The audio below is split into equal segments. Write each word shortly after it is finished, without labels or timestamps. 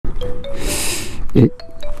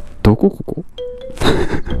どこここ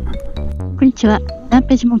こんにちは、ラン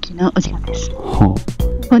ページモンキーのお時間です。は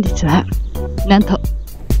本日はなんと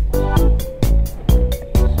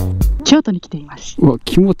京都に来ています。うわ、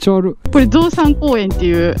気持ち悪い。これ道産公園って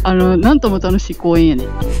いうなんとも楽しい公園やね。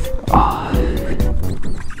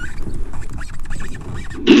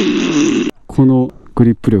このグ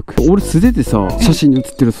リップ力、俺素手でさ写真に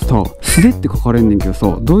写ってるとさ素手って書かれんねんけど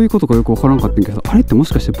さ、どういうことかよく分からんかったんけどさ、あれっても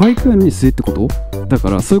しかしてバイクやのに素手ってこと？だか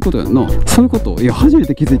らそういうことやんな。そういうこと。いや、初め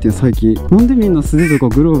て気づいてん最近。なんでみんな素手と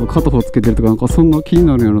かグローブ片方つけてるとかなんかそんな気に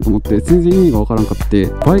なるんやなと思って、全然意味が分からんかって、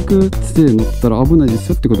バイク素手で乗ったら危ないです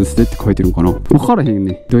よってことで素手って書いてるんかな。分からへん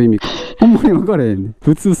ねん、どういう意味か。ほんまに分からへんねん。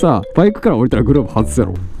普通さバイクから降りたらグローブ外すや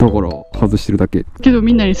ろ。だから外してるだけけど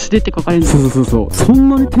みんなに素手って書かれるの。そう、そん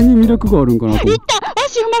なに手に魅力があるんかなと思って。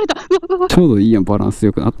足踏まれた。ちょうどいいやん、バランス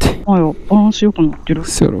よくなって。バランスよくなってる。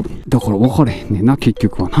そうやろ。だから分かれへんねんな、結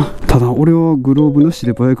局はな。ただ俺はグローブなし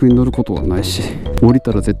でバイクに乗ることはないし、降り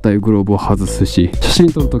たら絶対グローブを外すし、写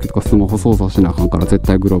真撮る時とかスマホ操作しなあかんから絶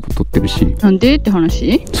対グローブ撮ってるし。なんでって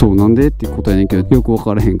話？そう、なんでっていうことやねんけど、よく分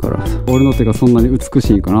からへんから。俺の手がそんなに美し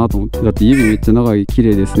いんかなと思って。だって指めっちゃ長い綺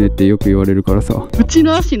麗ですねってよく言われるからさ。うち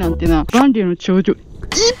の足なんてな、万里の長城一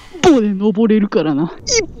歩で登れるからな。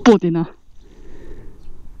一歩でな。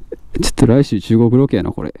ちょっと来週中国ロケや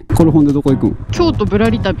なこれ。これほんでどこ行くん？京都ぶら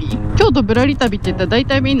り旅。京都ぶらり旅って言ったら大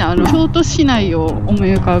体みんな京都市内を思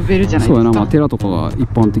い浮かべるじゃないですか。そうやな、まあ寺とかが一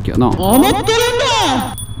般的やな。余ってるん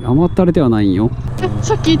だ。余ったれてはないんよ。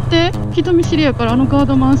さっき言って人見知りやからガー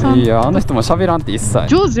ドマンさん。いや、あの人も喋らんって一切。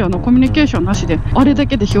上手やの、コミュニケーションなしであれだ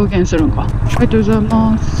けで表現するんか。ありがとうござい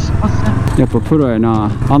ます。やっぱプロやな。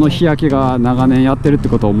あの日焼けが長年やってるって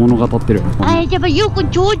ことを物語ってる。でもよく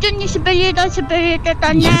上手に滑れて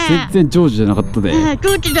たね。いや、全然上手じゃなかったで。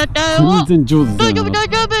上手だったよ。全然上手じゃなかった。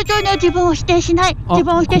大丈夫。自分を否定しない。自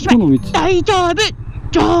分を否定しない。大丈夫。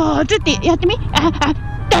上手ってやってみ。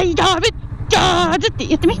大丈夫。上手って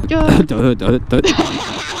やってみ。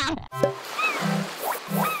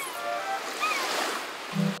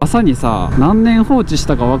朝にさ、何年放置し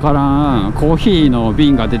たかわからんコーヒーの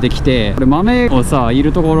瓶が出てきて、これ豆をさい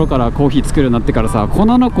るところからコーヒー作るようになってからさ、粉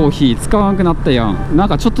のコーヒー使わなくなったやん。なん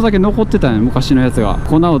かちょっとだけ残ってたんよ、昔のやつが。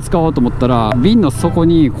粉を使おうと思ったら瓶の底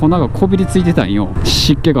に粉がこびりついてたんよ、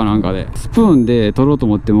湿気かなんかで。スプーンで取ろうと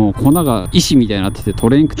思っても粉が石みたいになってて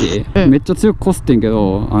取れんくて、めっちゃ強くこすってんけ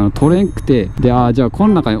ど取れんくて、でじゃあこ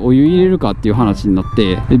の中にお湯入れるかっていう話になっ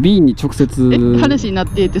て、で瓶に直接話になっ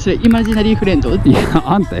てって、それイマジナリーフレンド？いや、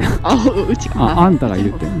あんたや。うちかな。あんたがい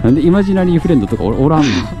るって。なんでイマジナリーフレンドとかおらんの？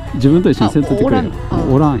自分と一緒にせんとってくれよ。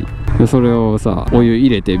おらん。でそれをさお湯入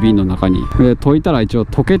れて瓶の中にで溶いたら一応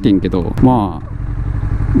溶けてんけど、ま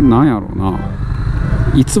あなんやろうな、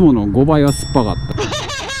いつもの5倍は酸っぱかっ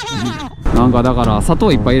たなんかだから砂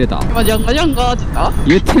糖いっぱい入れた。今ジャンガジャンガって言った？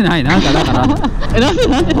言ってない。なんかだからなんでジャ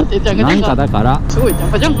ンガジャンガ。なんかだからすごいジャ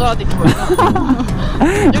ンガジャンガって聞こえ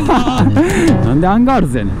た。ジャンガーなんでアンガール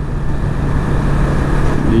ズやねん。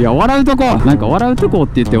いや、笑うとこ、なんか笑うとこっ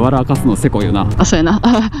て言って笑かすのせこいよな。あ、そうやな。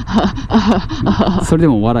それで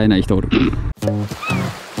も笑えない人おる。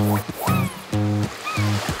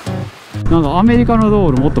なんかアメリカの道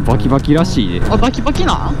路もっとバキバキらしいで。バキバキ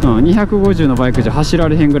な。250のバイクじゃ走ら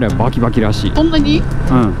れへんぐらいバキバキらしい。そんなに？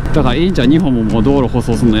だからいいんちゃう、日本ももう道路舗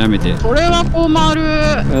装するのやめて。それは困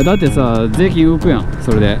る。だってさ、税金浮くやん、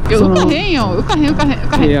それで。いや、浮かへんよ。浮か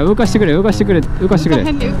へん。いや、浮かしてくれ。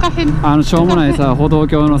しょうもないさ、歩道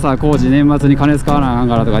橋のさ工事年末に金使わなあかん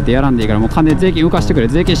からとかってやらんでいいから、もう金税金浮かしてくれ。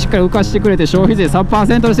税金しっかり浮かしてくれて、消費税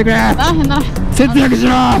 3% にしてくれ。節約し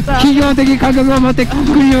ろ。企業的感覚を持って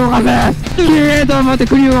国を動かせ。キレートを持って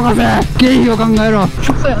国を動かせ。経費を考えろ。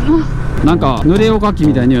そうやな。なんか濡れおかき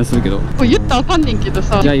みたいな匂いするけど、これ言ったらあかんねんけど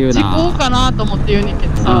さ、時効かなと思って言うねんけ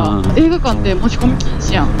どさ、映画館って持ち込み禁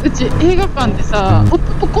止やん。うち映画館でさ、ポ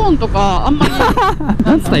ップコーンとかあんまり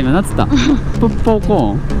なんつった今、なんつったポップコ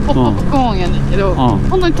ーンポップコーンやねんけど、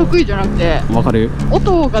そんなに得意じゃなくて、わかる。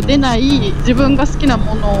音が出ない自分が好きな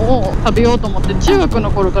ものを食べようと思って、中学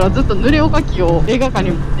の頃からずっと濡れおかきを映画館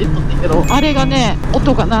に持って行っとってんけど、あれがね、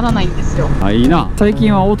音が鳴らないんですよ。いいな。最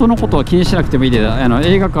近は音のことは気にしなくてもいいで、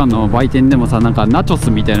映画館の売店でもさ、なんかナチョ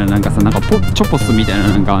スみたいな、なんかさ、なんかチョコスみたいな、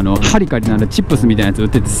なんかカリカリなチップスみたいなやつ売っ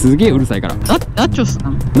てて、すげえうるさいから。ナチョスな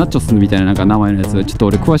の？ナチョスみたいな、なんか名前のやつ、ちょっと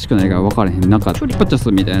俺詳しくないから分からへん。なんかポチョ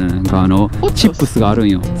スみたいな、なんかチップスがあるん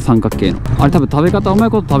よ、三角形の。あれ多分食べ方うまい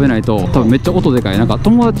こと食べないと多分めっちゃ音でかい。なんか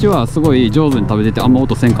友達はすごい上手に食べててあんま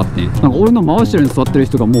音せんかってん。なんか俺の真後ろに座ってる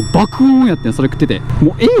人がもう爆音やってん、それ食ってて。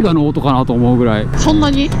もう映画の音かなと思うぐらい。そん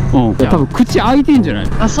なに？多分口開いてんじゃな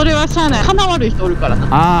い？それはしゃあない。鼻悪い人おるから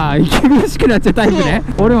な。いけ息苦しくなっちゃうタイプね。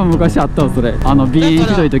俺も昔あったわそれ。鼻炎ひ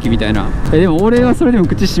どい時みたいな。でも俺はそれでも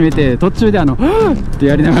口閉めて途中でって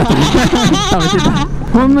やりながら食べてた。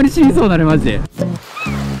ほんまに死にそうなるマジで。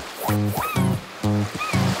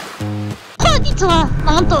本日は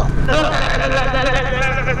なんと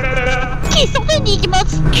喫茶店に行きま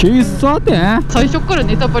す。喫茶店？最初から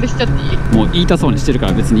ネタバレしちゃっていい？もう言いたそうにしてるか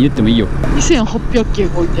ら別に言ってもいいよ。2800系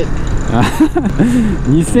が置いて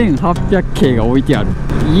2800系が置いてある。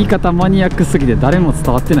言い方マニアックすぎて誰も伝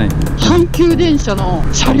わってない。阪急電車の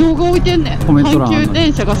車両が置いてんねん。コメント欄阪急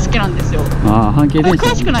電車が好きなんですよ。ああ、阪急電車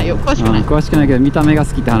詳しくないよ、詳しくない。詳しくないけど見た目が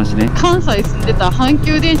好きって話ね。関西住んでた阪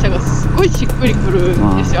急電車がすごいしっくりくる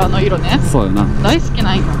んですよ、あの色ね。そうよな。大好き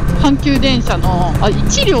なんよ。阪急電車の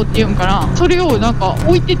1両っていうんかな、それをなんか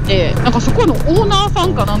置いてて、なんかそこのオーナーさ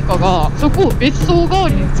んかなんかがそこを別荘代わ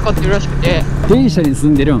りに使ってるらしくて。電車に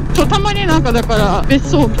住んでるん？そう、たまになんかだから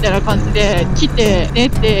別荘みたいな感じで来て寝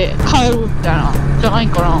て帰るみたいなじゃない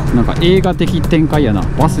かな。なんか映画的展開やな。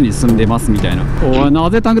バスに住んでますみたいな。おい、な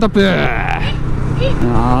ぜタンクトップ？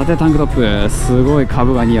なぜタンクトップ？すごい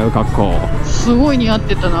株が似合う格好。すごい似合っ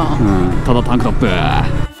てたな。ただタンクトップ。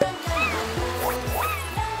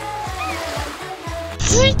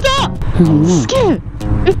着いた。すげえ。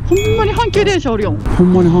ほんまに阪急電車あるやん。ほ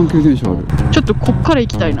んまに阪急電車ある。ちょっとこっから行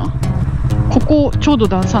きたいな。ここちょうど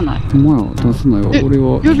段差ない。ほんまや、段差ないわ。俺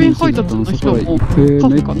は郵便配達の人もカフ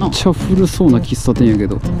ェかな。めっちゃ古そうな喫茶店やけ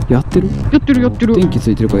ど、やってる？やってる。電気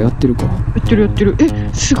ついてるからやってるか。やってる。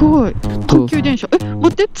すごい。阪急電車。待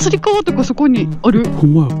って、つり革とかそこにある。ほ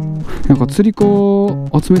んまや。なんかつり革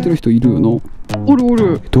集めてる人いるよな。お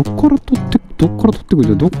る。どっから取ってく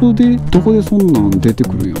る？どこでそんなん出て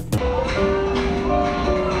くるんや。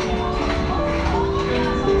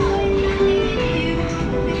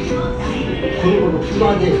熊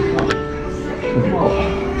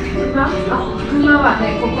は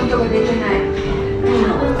ね、ここのとこ出てない。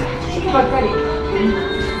ばっかり。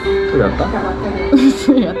それやった？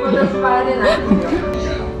そうやった。今年はあれな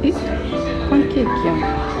んですよ。パンケーキやん。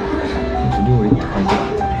料理って書いてあ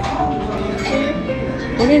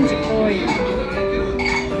オレンジかわいい。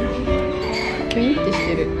キュイってし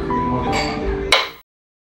てる。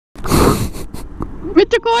めっ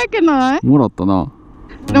ちゃ可愛くない？る。もらったな。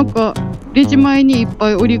なんかレジ前にいっ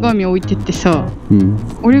ぱい折り紙置いてってさ、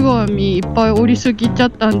折り紙いっぱい折りすぎちゃ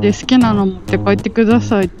ったんで好きなの持って帰ってくだ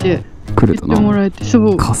さいって言ってもらえて、す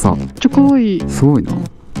ごい傘めっちゃ可愛い。すごいな。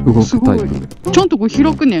動くタイプ。ちゃんとこう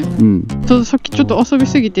開くねん。さっきちょっと遊び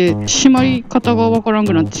すぎて閉まり方がわからん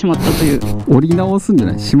くなってしまったという。折り直すんじゃ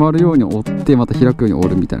ない？閉まるように折ってまた開くように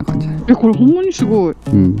折るみたいな感じ。これほんまにすごい。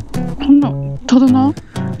こんなただな、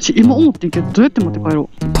今思ってんけどどうやって持って帰ろう。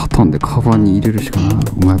畳んでカバンに入れるしかない。う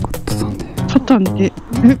まいこと畳んで。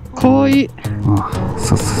かわいい。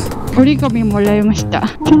そう。折り紙もらいました。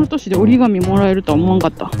この年で折り紙もらえるとは思わんか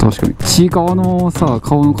った。確かに。ちいかわのさ、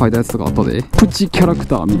顔の描いたやつとか後でプチキャラク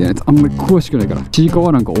ターみたいなやつあんまり詳しくないから。ちいか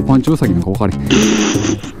わなんかおパンチウサギなんか分かれへん。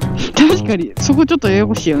確かにそこちょっとやや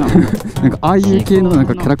こしいよな。なんかああいう系のなん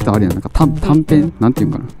かキャラクターあるやん。なんか短編なんていう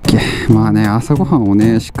んかな。まあね、朝ごはんを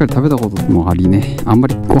ねしっかり食べたこともありね、あんま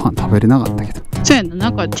りご飯食べれなかったけど。そうやな。な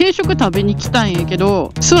んか定食食べに来たんやけ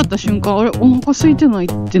ど、座った瞬間あれお腹空いてないっ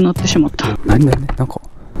てなってしまった。何なんか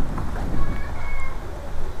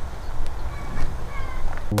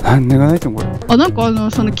なんでがないと思う。なんか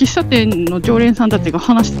その喫茶店の常連さんたちが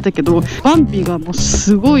話してたけど、バンビがもう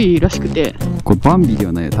すごいらしくて。これバンビで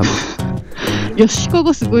はないよ多分。いや、鹿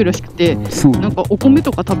がすごいらしくて、なんかお米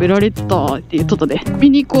とか食べられたって言っとったで。見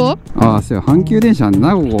に行こう。そうや、阪急電車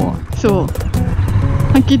な、ここは。そう、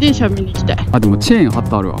阪急電車見に行きたい。でもチェーン貼っ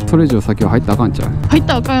てあるわ。それ以上先は入ったらあかんちゃう？入っ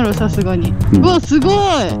たらあかんやろ、さすがに。うわ、すごい。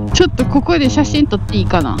ちょっとここで写真撮っていい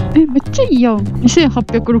かな。めっちゃいいやん。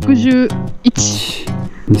2861。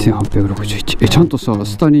2861。ちゃんとさ、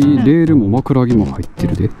下にレールも枕木も入って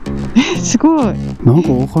るで。すごい。なんか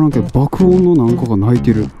分からんけど爆音のなんかが鳴い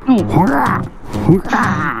てる。ほらほ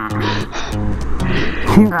ら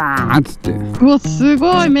ほらっつって。うわ、す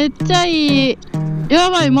ごい。めっちゃいい。や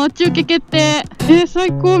ばい、待ち受け決定。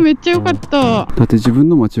最高。めっちゃよかった。だって自分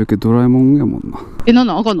の待ち受けドラえもんやもんな。なん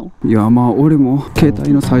なんあかんの？いや、まあ俺も携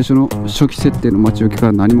帯の最初の初期設定の待ち受けか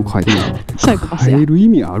ら何も変えてない。サイコパスや。変える意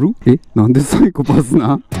味ある？なんでサイコパス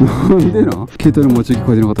な？なんでな？携帯の待ち受け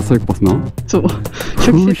変えてなかったらサイコパスな？そう。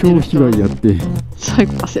風評被害やって。サイ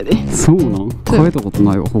コパスやで。そうなん？変えたこと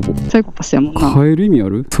ないわ、ほぼ。サイコパスやもんな。変える意味あ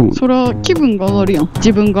る？そう。そら気分が上がるやん。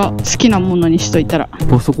自分が好きなものにしといたら。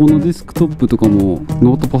パソコンのデスクトップとかも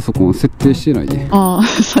ノートパソコン設定してないで。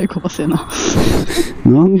サイコパスやな。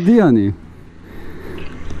なんでやねん。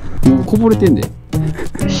もうこぼれてんで。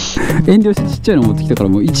遠慮してちっちゃいの持ってきたから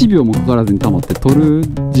もう1秒もかからずに溜まって取る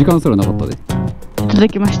時間すらなかったで。いただ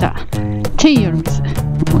きました。チェイヨの水。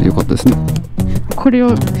あ、よかったですね。これを、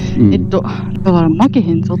だから負け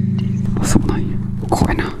へんぞって。そうなんや。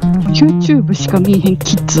怖いな。YouTube しか見えへん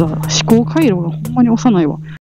キッズは思考回路がほんまに幼いわ。